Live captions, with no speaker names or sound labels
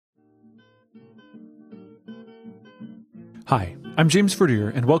Hi, I'm James Verdier,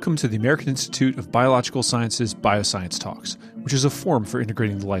 and welcome to the American Institute of Biological Sciences Bioscience Talks, which is a forum for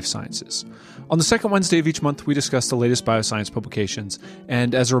integrating the life sciences. On the second Wednesday of each month, we discuss the latest bioscience publications,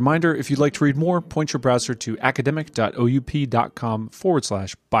 and as a reminder, if you'd like to read more, point your browser to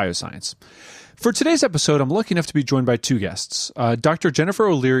academic.oup.com/bioscience. For today's episode, I'm lucky enough to be joined by two guests. Dr. Jennifer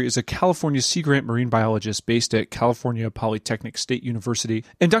O'Leary is a California Sea Grant marine biologist based at California Polytechnic State University,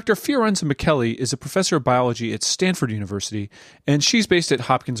 and Dr. Fiorenza Micheli is a professor of biology at Stanford University, and she's based at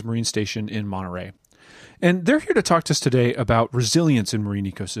Hopkins Marine Station in Monterey. And they're here to talk to us today about resilience in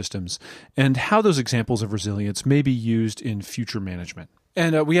marine ecosystems and how those examples of resilience may be used in future management.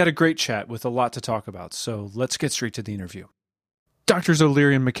 And we had a great chat with a lot to talk about, so let's get straight to the interview. Drs.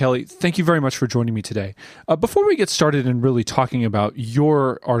 O'Leary and Micheli, thank you very much for joining me today. Before we get started and really talking about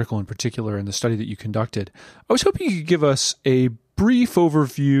your article in particular and the study that you conducted, I was hoping you could give us a brief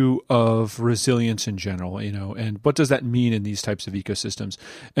overview of resilience in general, and what does that mean in these types of ecosystems?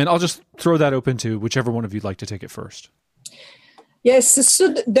 And I'll just throw that open to whichever one of you'd like to take it first. Yes,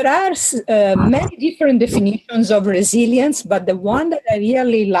 so there are many different definitions of resilience, but the one that I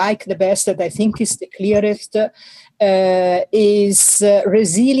really like the best, that I think is the clearest, is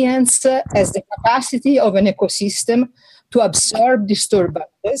resilience as the capacity of an ecosystem to absorb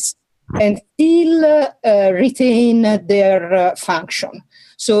disturbances and still retain their function.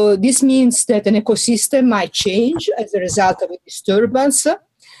 So this means that an ecosystem might change as a result of a disturbance.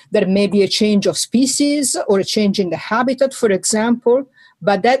 There may be a change of species or a change in the habitat, for example,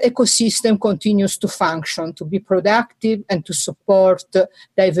 but that ecosystem continues to function, to be productive, and to support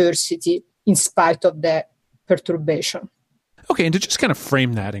diversity in spite of the perturbation. Okay, and to just kind of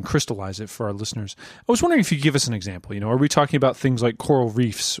frame that and crystallize it for our listeners, I was wondering if you could give us an example. Are we talking about things like coral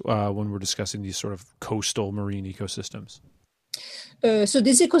reefs when we're discussing these sort of coastal marine ecosystems? So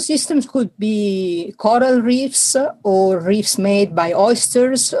these ecosystems could be coral reefs or reefs made by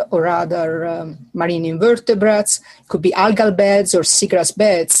oysters or other marine invertebrates. It could be algal beds or seagrass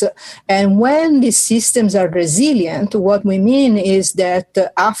beds. And when these systems are resilient, what we mean is that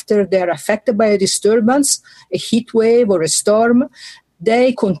after they're affected by a disturbance, a heat wave or a storm,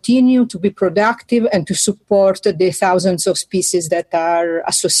 they continue to be productive and to support the thousands of species that are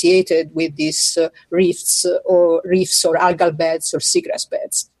associated with these reefs or algal beds or seagrass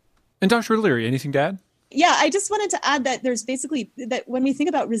beds. And Dr. O'Leary, anything to add? Yeah, I just wanted to add that there's basically that when we think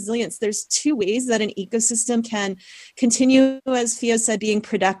about resilience, there's two ways that an ecosystem can continue, as Fio said, being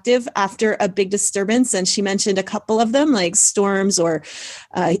productive after a big disturbance. And she mentioned a couple of them, like storms or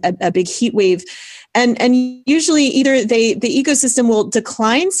a big heat wave. And usually either the ecosystem will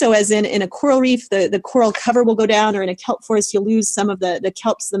decline. So as in a coral reef, the coral cover will go down, or in a kelp forest, you'll lose some of the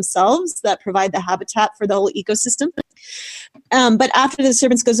kelps themselves that provide the habitat for the whole ecosystem. But after the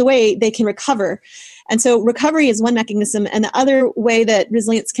disturbance goes away, they can recover. And so recovery is one mechanism. And the other way that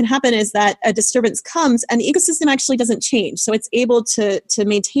resilience can happen is that a disturbance comes and the ecosystem actually doesn't change. So it's able to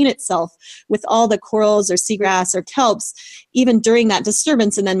maintain itself with all the corals or seagrass or kelps, even during that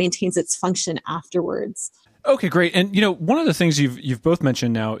disturbance, and then maintains its function afterwards. Okay, great. And, one of the things you've both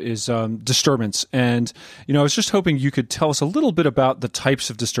mentioned now is disturbance. And, I was just hoping you could tell us a little bit about the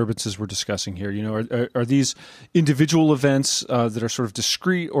types of disturbances we're discussing here. Are these individual events that are sort of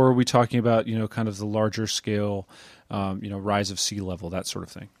discrete, or are we talking about, kind of the larger scale, rise of sea level, that sort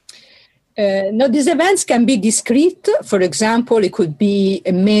of thing? No, these events can be discrete. For example, it could be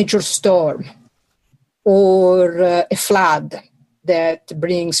a major storm or a flood that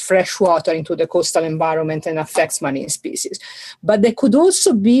brings fresh water into the coastal environment and affects marine species. But there could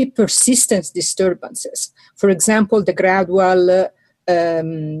also be persistent disturbances. For example, the gradual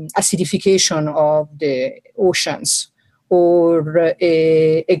acidification of the oceans or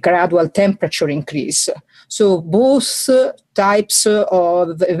a gradual temperature increase. So both types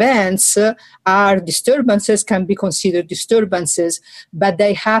of events are disturbances, can be considered disturbances, but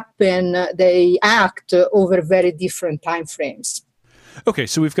they act over very different time frames. Okay,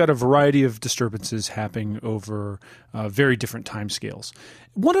 so we've got a variety of disturbances happening over very different timescales.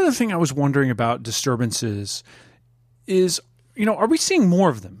 One other thing I was wondering about disturbances is, are we seeing more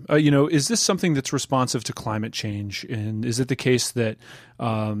of them? Is this something that's responsive to climate change? And is it the case that,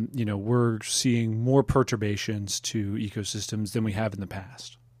 we're seeing more perturbations to ecosystems than we have in the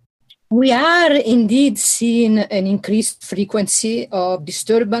past? We are indeed seeing an increased frequency of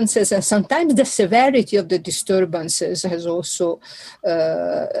disturbances, and sometimes the severity of the disturbances has also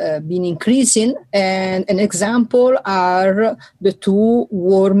been increasing. And an example are the two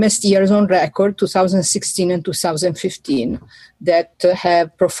warmest years on record, 2016 and 2015, that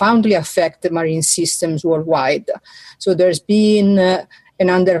have profoundly affected marine systems worldwide. So there's been an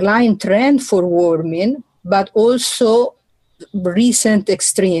underlying trend for warming, but also recent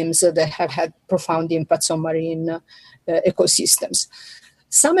extremes that have had profound impacts on marine ecosystems.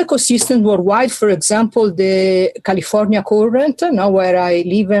 Some ecosystems worldwide, for example, the California current, now where I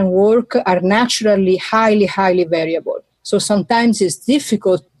live and work, are naturally highly, highly variable. So sometimes it's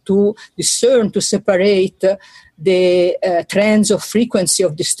difficult to discern, to separate the trends of frequency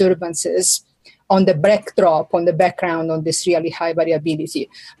of disturbances on the backdrop, on the background, on this really high variability.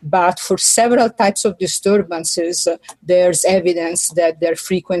 But for several types of disturbances, there's evidence that their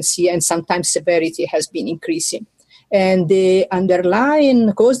frequency and sometimes severity has been increasing. And the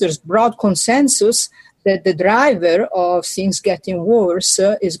underlying cause, there's broad consensus that the driver of things getting worse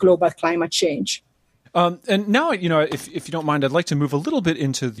is global climate change. And now, if you don't mind, I'd like to move a little bit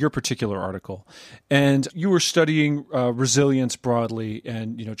into your particular article. And you were studying resilience broadly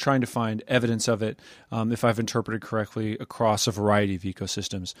and, trying to find evidence of it, if I've interpreted correctly, across a variety of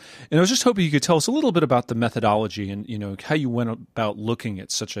ecosystems. And I was just hoping you could tell us a little bit about the methodology and, how you went about looking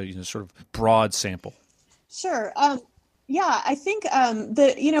at such a, sort of broad sample. Sure. Yeah, I think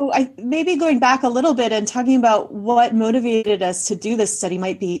maybe going back a little bit and talking about what motivated us to do this study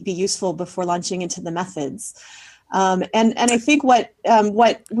might be useful before launching into the methods. And I think what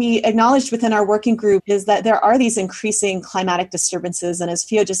we acknowledged within our working group is that there are these increasing climatic disturbances, and as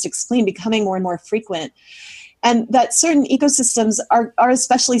Fio just explained, becoming more and more frequent. And that certain ecosystems are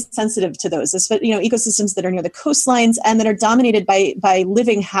especially sensitive to those, ecosystems that are near the coastlines and that are dominated by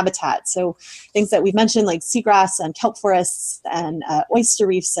living habitats. So things that we've mentioned like seagrass and kelp forests and oyster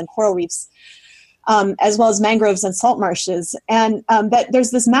reefs and coral reefs, as well as mangroves and salt marshes. And that there's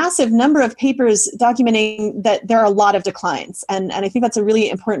this massive number of papers documenting that there are a lot of declines. And I think that's a really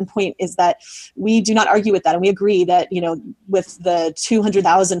important point, is that we do not argue with that. And we agree that, with the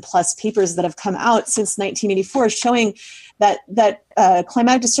 200,000 plus papers that have come out since 1984 showing that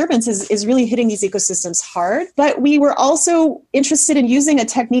climatic disturbance is really hitting these ecosystems hard. But we were also interested in using a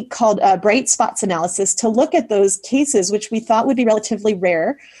technique called bright spots analysis to look at those cases, which we thought would be relatively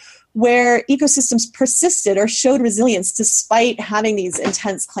rare, where ecosystems persisted or showed resilience despite having these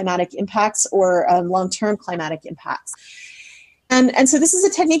intense climatic impacts or long-term climatic impacts. And so this is a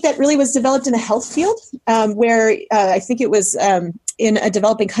technique that really was developed in the health field, where I think it was in a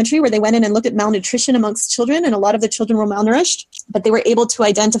developing country where they went in and looked at malnutrition amongst children, and a lot of the children were malnourished, but they were able to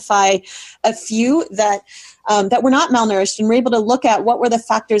identify a few that were not malnourished, and were able to look at what were the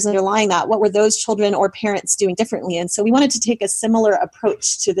factors underlying that, what were those children or parents doing differently. And so we wanted to take a similar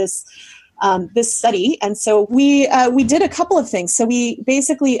approach to this study. And so we did a couple of things. So we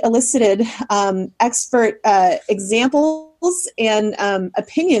basically elicited expert examples and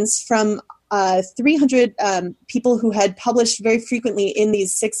opinions from 300 people who had published very frequently in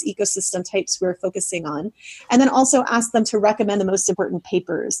these 6 ecosystem types we were focusing on, and then also asked them to recommend the most important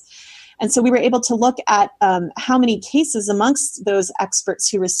papers. And so we were able to look at how many cases amongst those experts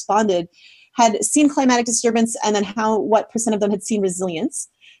who responded had seen climatic disturbance, and then what % of them had seen resilience.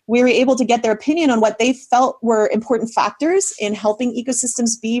 We were able to get their opinion on what they felt were important factors in helping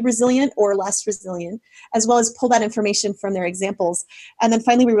ecosystems be resilient or less resilient, as well as pull that information from their examples. And then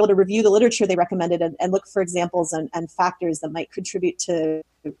finally, we were able to review the literature they recommended and look for examples and factors that might contribute to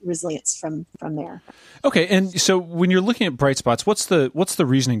resilience from there. Okay, and so when you're looking at bright spots, what's the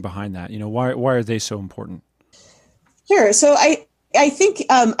reasoning behind that? Why are they so important? Sure. So I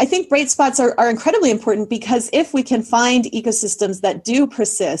think bright spots are incredibly important, because if we can find ecosystems that do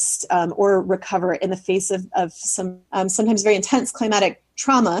persist or recover in the face of some sometimes very intense climatic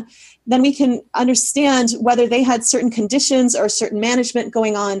trauma, then we can understand whether they had certain conditions or certain management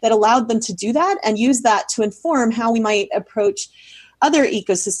going on that allowed them to do that, and use that to inform how we might approach other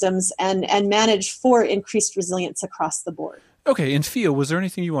ecosystems and manage for increased resilience across the board. Okay, and Fio, was there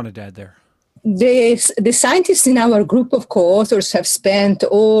anything you wanted to add there? The scientists in our group of co-authors have spent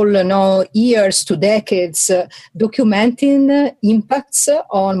years to decades documenting impacts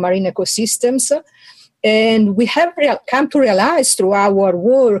on marine ecosystems. And we have come to realize through our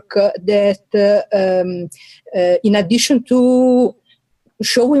work that in addition to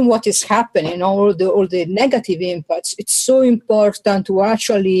showing what is happening, all the negative impacts, it's so important to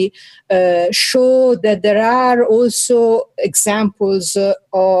actually show that there are also examples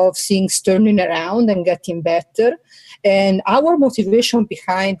of things turning around and getting better. And our motivation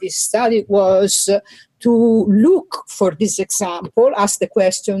behind this study was to look for this example, ask the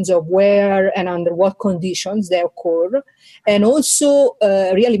questions of where and under what conditions they occur, and also,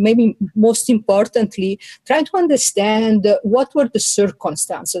 really, maybe most importantly, try to understand what were the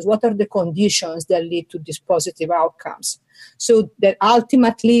circumstances, what are the conditions that lead to these positive outcomes, so that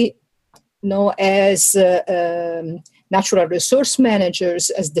ultimately, as natural resource managers,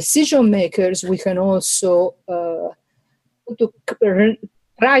 as decision makers, we can also to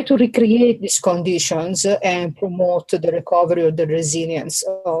try to recreate these conditions and promote the recovery or the resilience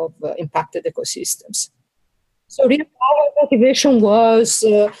of impacted ecosystems. So really our motivation was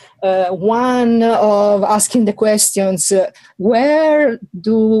one of asking the questions, where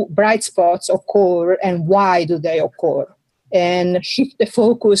do bright spots occur and why do they occur? And shift the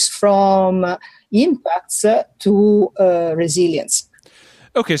focus from impacts to resilience.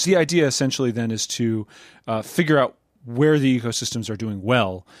 Okay, so the idea essentially then is to figure out where the ecosystems are doing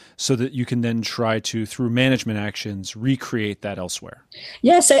well so that you can then try to, through management actions, recreate that elsewhere.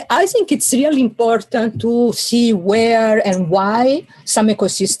 Yes, I think it's really important to see where and why some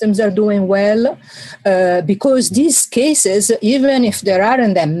ecosystems are doing well, because these cases, even if there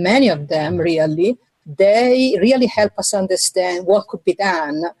aren't that many of them really, they really help us understand what could be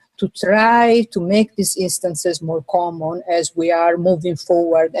done to try to make these instances more common as we are moving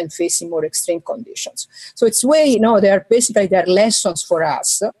forward and facing more extreme conditions. So it's they're lessons for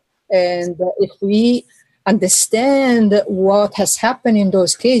us. And if we understand what has happened in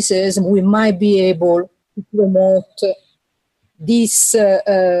those cases, we might be able to promote these,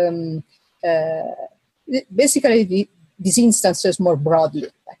 these instances more broadly.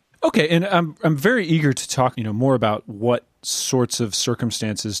 Okay, and I'm very eager to talk, more about what sorts of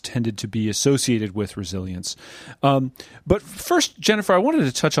circumstances tended to be associated with resilience. But first, Jennifer, I wanted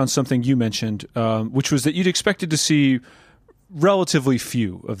to touch on something you mentioned, which was that you'd expected to see relatively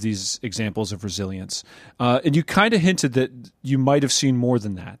few of these examples of resilience. And you kind of hinted that you might have seen more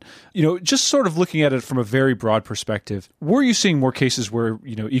than that. Just sort of looking at it from a very broad perspective, were you seeing more cases where,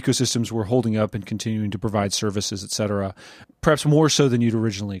 ecosystems were holding up and continuing to provide services, et cetera, perhaps more so than you'd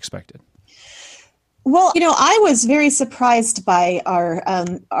originally expected? Well, I was very surprised by our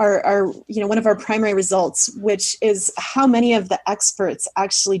one of our primary results, which is how many of the experts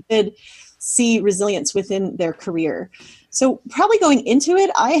actually did see resilience within their career. So probably going into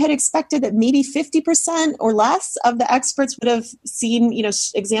it, I had expected that maybe 50% or less of the experts would have seen,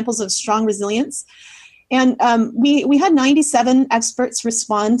 examples of strong resilience. And we had 97 experts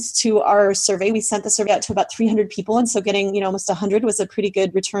respond to our survey. We sent the survey out to about 300 people. And so getting, almost 100 was a pretty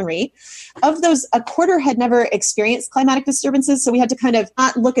good return rate. Of those, a quarter had never experienced climatic disturbances. So we had to kind of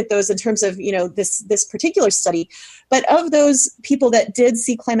not look at those in terms of, this particular study. But of those people that did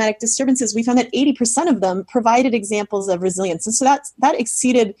see climatic disturbances, we found that 80% of them provided examples of resilience. And so that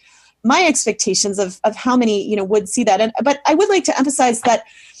exceeded my expectations of how many, would see that. But I would like to emphasize that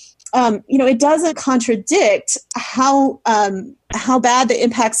it doesn't contradict how bad the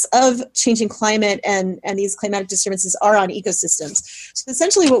impacts of changing climate and these climatic disturbances are on ecosystems. So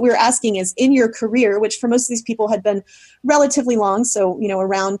essentially what we're asking is, in your career, which for most of these people had been relatively long, so,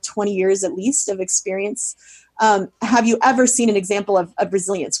 around 20 years at least of experience, have you ever seen an example of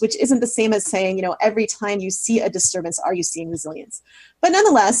resilience, which isn't the same as saying, every time you see a disturbance, are you seeing resilience? But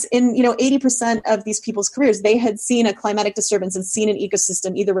nonetheless, in 80% of these people's careers, they had seen a climatic disturbance and seen an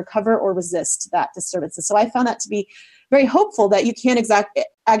ecosystem either recover or resist that disturbance. And so I found that to be very hopeful that you can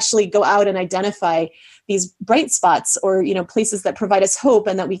actually go out and identify these bright spots or places that provide us hope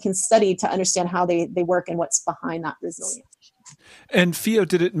and that we can study to understand how they work and what's behind that resilience. And Fio,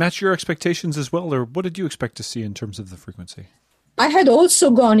 did it match your expectations as well, or what did you expect to see in terms of the frequency? I had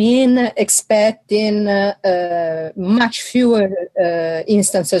also gone in expecting much fewer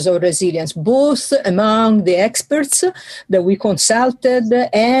instances of resilience, both among the experts that we consulted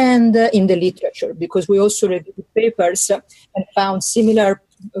and in the literature, because we also reviewed papers and found similar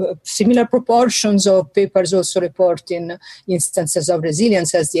proportions of papers also reporting instances of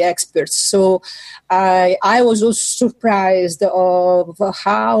resilience as the experts. So I was also surprised of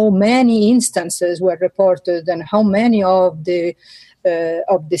how many instances were reported and how many of the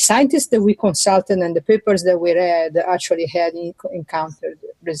scientists that we consulted and the papers that we read actually had encountered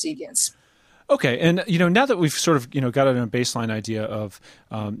resilience. Okay, and now that we've sort of got a baseline idea of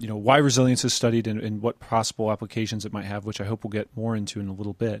why resilience is studied and what possible applications it might have, which I hope we'll get more into in a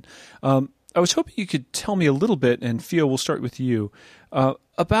little bit, I was hoping you could tell me a little bit, and Fio, we'll start with you,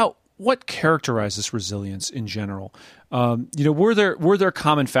 about what characterizes resilience in general. Were there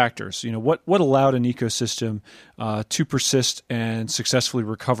common factors? What allowed an ecosystem to persist and successfully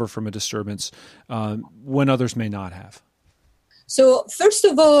recover from a disturbance when others may not have? So first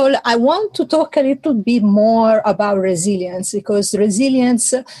of all, I want to talk a little bit more about resilience, because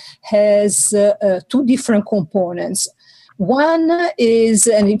resilience has two different components. One is,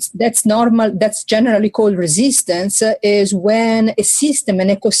 and that's normal, that's generally called resistance, is when a system, an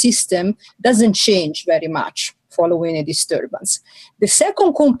ecosystem, doesn't change very much following a disturbance. The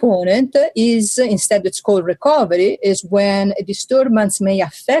second component is, instead it's called recovery, is when a disturbance may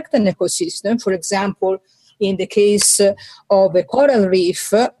affect an ecosystem. For example, in the case of a coral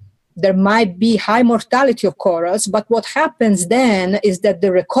reef, there might be high mortality of corals, but what happens then is that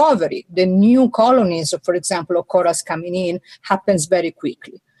the recovery, the new colonies, for example, of corals coming in, happens very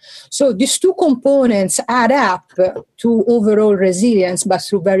quickly. So these two components add up to overall resilience, but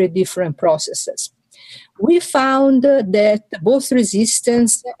through very different processes. We found that both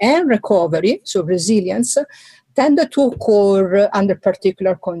resistance and recovery, so resilience, tended to occur under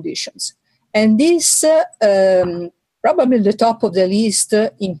particular conditions. And this, probably the top of the list,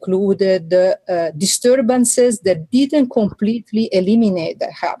 included disturbances that didn't completely eliminate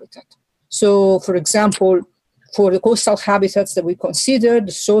the habitat. So, for example, for the coastal habitats that we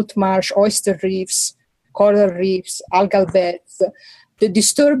considered, salt marsh, oyster reefs, coral reefs, algal beds, the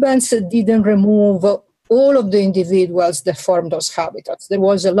disturbance didn't remove all of the individuals that form those habitats. There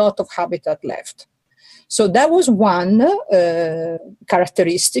was a lot of habitat left. So that was one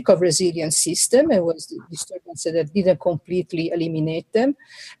characteristic of resilient system. It was the disturbance that didn't completely eliminate them.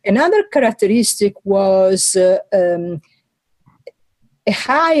 Another characteristic was a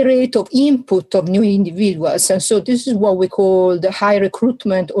high rate of input of new individuals. And so this is what we call the high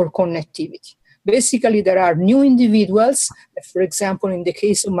recruitment or connectivity. Basically, there are new individuals. For example, in the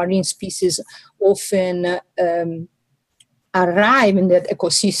case of marine species, often arrive in that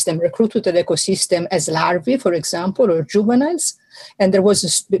ecosystem, recruit to the ecosystem as larvae, for example, or juveniles. And there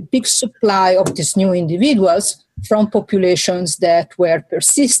was a big supply of these new individuals from populations that were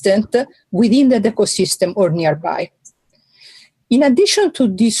persistent within the ecosystem or nearby. In addition to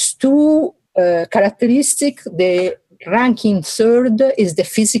these two characteristics, the ranking third is the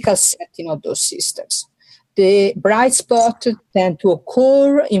physical setting of those systems. The bright spots tend to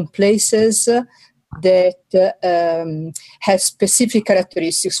occur in places that have specific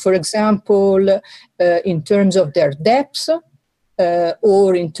characteristics. For example, in terms of their depth,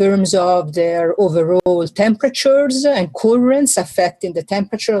 or in terms of their overall temperatures and currents affecting the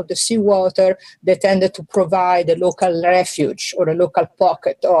temperature of the seawater, they tended to provide a local refuge or a local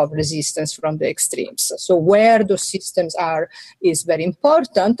pocket of resistance from the extremes. So where those systems are is very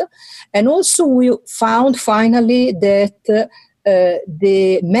important. And also we found finally that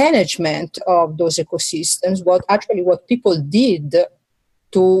the management of those ecosystems, what people did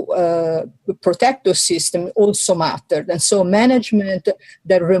to protect those systems also mattered. And so management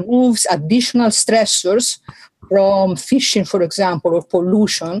that removes additional stressors from fishing, for example, or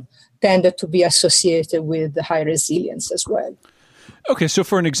pollution tended to be associated with high resilience as well. Okay, so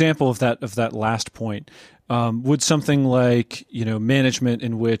for an example of that last point, would something like management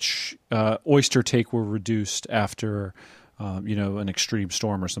in which oyster take were reduced after an extreme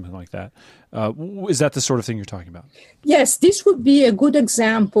storm or something like that. Is that the sort of thing you're talking about? Yes, this would be a good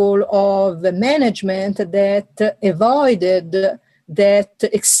example of the management that avoided that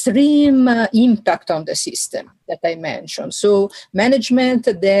extreme impact on the system that I mentioned. So management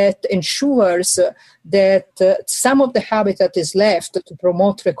that ensures that some of the habitat is left to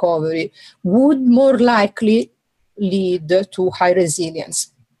promote recovery would more likely lead to high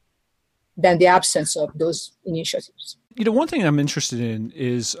resilience than the absence of those initiatives. One thing I'm interested in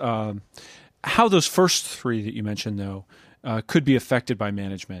is how those first three that you mentioned, though, could be affected by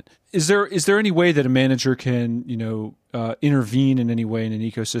management. Is there any way that a manager can, intervene in any way in an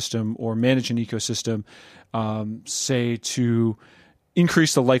ecosystem or manage an ecosystem, say to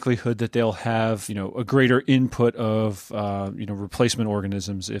increase the likelihood that they'll have, a greater input of, replacement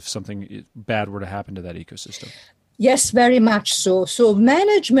organisms if something bad were to happen to that ecosystem? Yes, very much so. So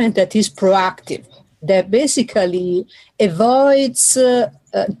management that is proactive, that basically avoids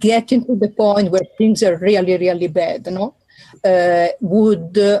getting to the point where things are really, really bad,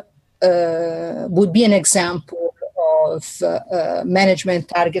 would be an example of management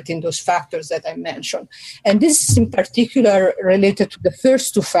targeting those factors that I mentioned. And this is in particular related to the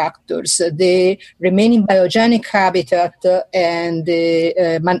first two factors, the remaining biogenic habitat and the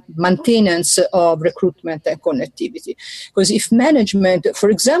maintenance of recruitment and connectivity. Because if management, for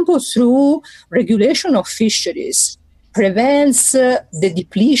example, through regulation of fisheries, prevents the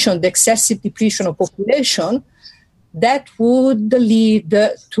depletion, the excessive depletion of population, that would lead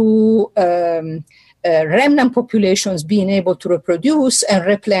to remnant populations being able to reproduce and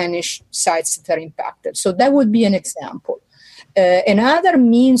replenish sites that are impacted. So that would be an example. Another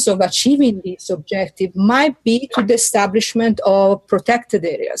means of achieving this objective might be to the establishment of protected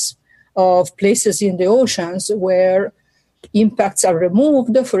areas, of places in the oceans where impacts are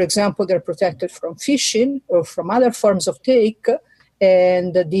removed. For example, they're protected from fishing or from other forms of take,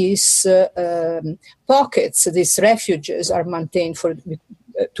 and these pockets, these refuges are maintained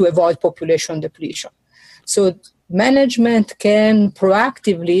to avoid population depletion. So management can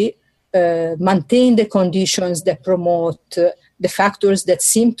proactively maintain the conditions that promote the factors that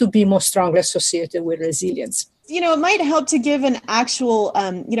seem to be most strongly associated with resilience. It might help to give an actual,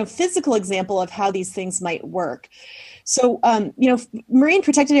 physical example of how these things might work. So, marine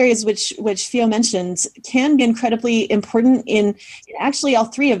protected areas, which Fio mentioned, can be incredibly important in actually all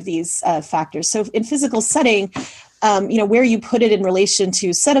three of these factors. So in physical setting, where you put it in relation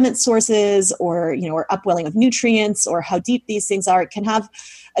to sediment sources or upwelling of nutrients or how deep these things are, it can have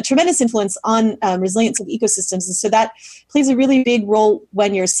a tremendous influence on resilience of ecosystems. And so that plays a really big role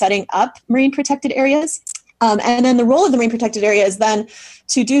when you're setting up marine protected areas. And then the role of the marine protected area is then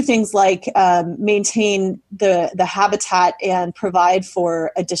to do things like maintain the habitat and provide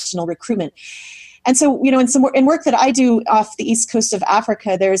for additional recruitment. And so, in work that I do off the east coast of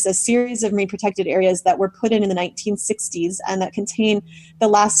Africa, there's a series of marine protected areas that were put in the 1960s and that contain the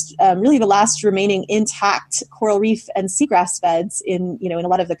last remaining intact coral reef and seagrass beds in a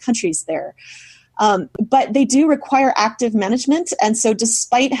lot of the countries there. But they do require active management. And so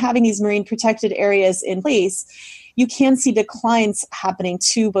despite having these marine protected areas in place, you can see declines happening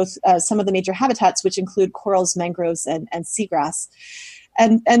to both some of the major habitats, which include corals, mangroves, and seagrass.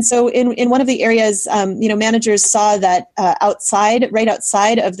 And so in one of the areas, managers saw that right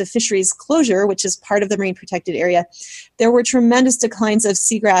outside of the fisheries closure, which is part of the marine protected area, there were tremendous declines of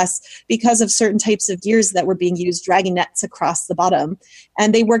seagrass because of certain types of gears that were being used, dragging nets across the bottom.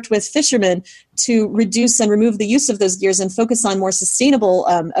 And they worked with fishermen to reduce and remove the use of those gears and focus on more sustainable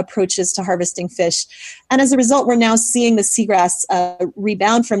approaches to harvesting fish. And as a result, we're now seeing the seagrass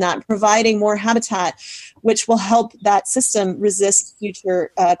rebound from that, providing more habitat, which will help that system resist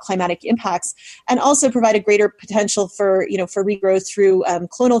future climatic impacts, and also provide a greater potential for regrowth through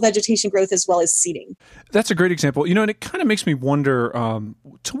clonal vegetation growth as well as seeding. That's a great example. And it kind of makes me wonder,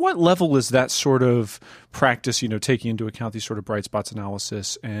 to what level is that sort of practice, taking into account these sort of bright spots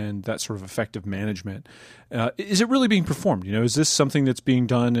analysis and that sort of effective management, is it really being performed? Is this something that's being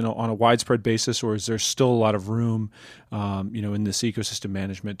done on a widespread basis, or is there still a lot of room, in this ecosystem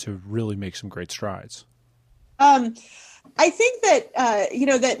management to really make some great strides? I think that,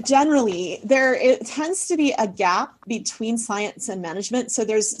 that generally it tends to be a gap between science and management. So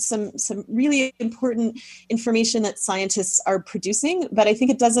there's some really important information that scientists are producing, but I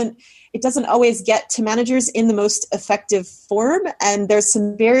think it doesn't always get to managers in the most effective form. And there's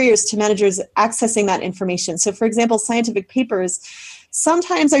some barriers to managers accessing that information. So for example, scientific papers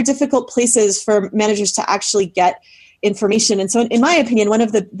sometimes are difficult places for managers to actually get information. And so in my opinion, one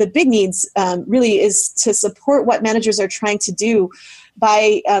of the big needs really is to support what managers are trying to do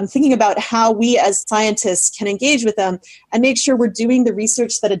by thinking about how we as scientists can engage with them and make sure we're doing the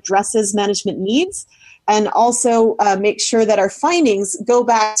research that addresses management needs, and also make sure that our findings go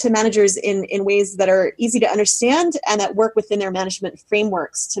back to managers in ways that are easy to understand and that work within their management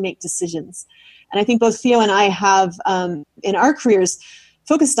frameworks to make decisions. And I think both Fio and I have in our careers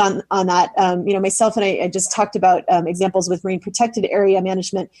focused on that. Myself and I just talked about examples with marine protected area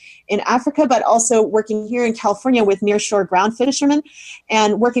management in Africa, but also working here in California with nearshore ground fishermen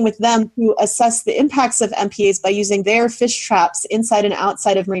and working with them to assess the impacts of MPAs by using their fish traps inside and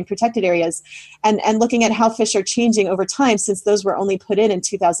outside of marine protected areas and looking at how fish are changing over time since those were only put in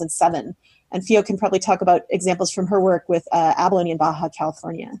 2007. And Fio can probably talk about examples from her work with abalone in Baja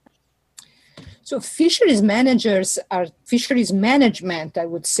California. So fisheries management, I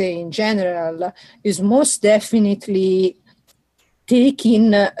would say in general, is most definitely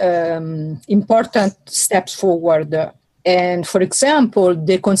taking important steps forward. And for example,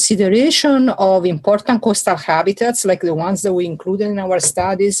 the consideration of important coastal habitats, like the ones that we included in our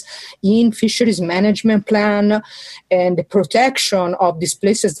studies in fisheries management plan, and the protection of these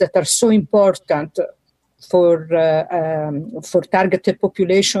places that are so important for targeted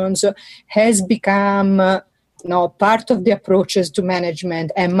populations has become part of the approaches to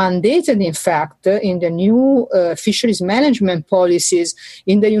management and mandated, in fact, in the new fisheries management policies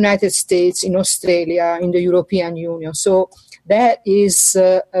in the United States, in Australia, in the European Union. So that is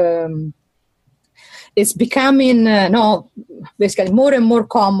it's becoming basically more and more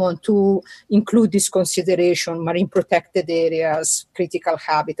common to include this consideration: marine protected areas, critical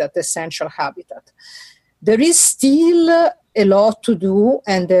habitat, essential habitat. There is still a lot to do,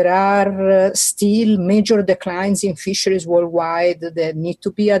 and there are still major declines in fisheries worldwide that need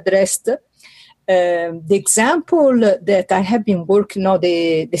to be addressed. The example that I have been working on,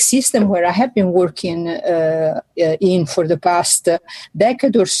 the system where I have been working in for the past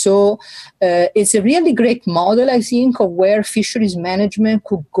decade or so, is a really great model, I think, of where fisheries management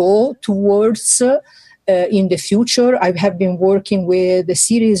could go towards in the future. I have been working with a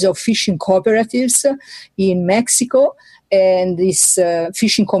series of fishing cooperatives in Mexico, and these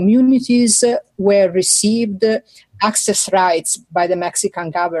fishing communities were received access rights by the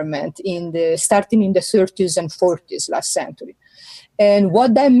Mexican government starting in the 30s and 40s last century. And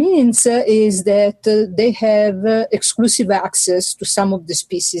what that means is that they have exclusive access to some of the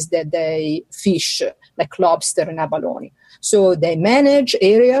species that they fish, like lobster and abalone. So they manage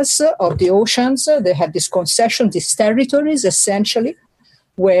areas of the oceans. They have this concession, these territories, essentially,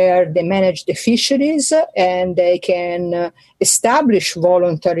 where they manage the fisheries, and they can establish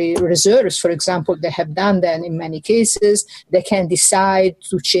voluntary reserves. For example, they have done that in many cases. They can decide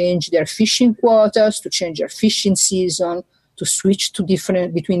to change their fishing quotas, to change their fishing season, to switch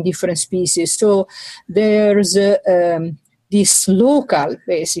between different species. So there's this local,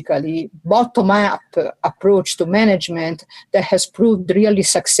 basically, bottom-up approach to management that has proved really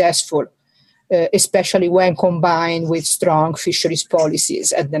successful, especially when combined with strong fisheries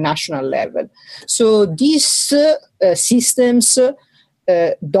policies at the national level. So these systems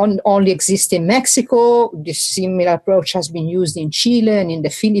don't only exist in Mexico. This similar approach has been used in Chile and in the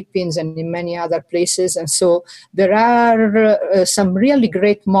Philippines and in many other places. And so there are some really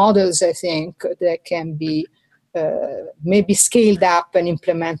great models, I think, that can be maybe scaled up and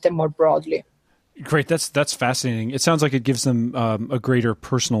implemented more broadly. Great. That's fascinating. It sounds like it gives them a greater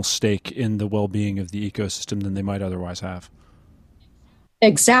personal stake in the well-being of the ecosystem than they might otherwise have.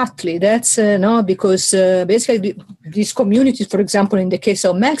 Exactly. That's because basically these communities, for example, in the case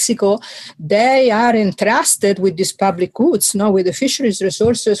of Mexico, they are entrusted with these public goods, with the fisheries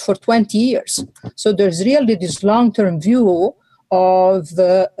resources for 20 years. So there's really this long-term view of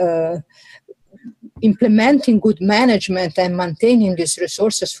implementing good management and maintaining these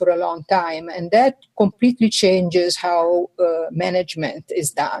resources for a long time. And that completely changes how management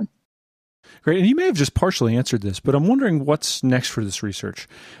is done. Great. And you may have just partially answered this, but I'm wondering what's next for this research.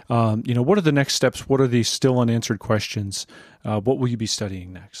 What are the next steps? What are the still unanswered questions? What will you be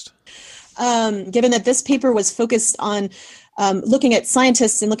studying next? Given that this paper was focused on looking at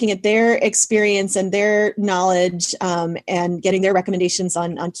scientists and looking at their experience and their knowledge and getting their recommendations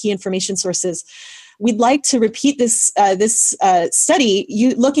on key information sources, we'd like to repeat this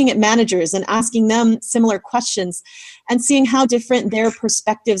study, looking at managers and asking them similar questions and seeing how different their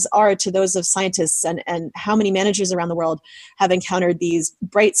perspectives are to those of scientists, and how many managers around the world have encountered these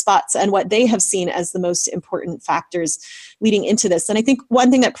bright spots and what they have seen as the most important factors leading into this. And I think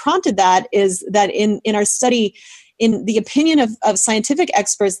one thing that prompted that is that in our study, in the opinion of scientific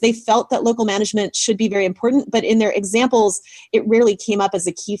experts, they felt that local management should be very important, but in their examples, it rarely came up as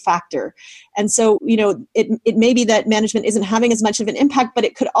a key factor. And so, it may be that management isn't having as much of an impact, but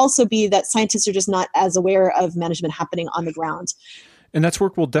it could also be that scientists are just not as aware of management happening on the ground. And that's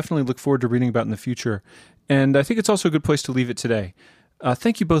work we'll definitely look forward to reading about in the future. And I think it's also a good place to leave it today.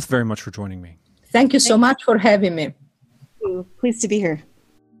 Thank you both very much for joining me. Thank you so much for having me. Pleased to be here.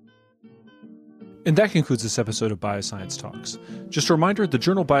 And that concludes this episode of Bioscience Talks. Just a reminder, the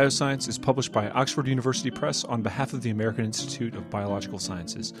journal Bioscience is published by Oxford University Press on behalf of the American Institute of Biological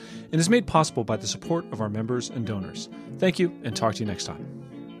Sciences and is made possible by the support of our members and donors. Thank you, and talk to you next time.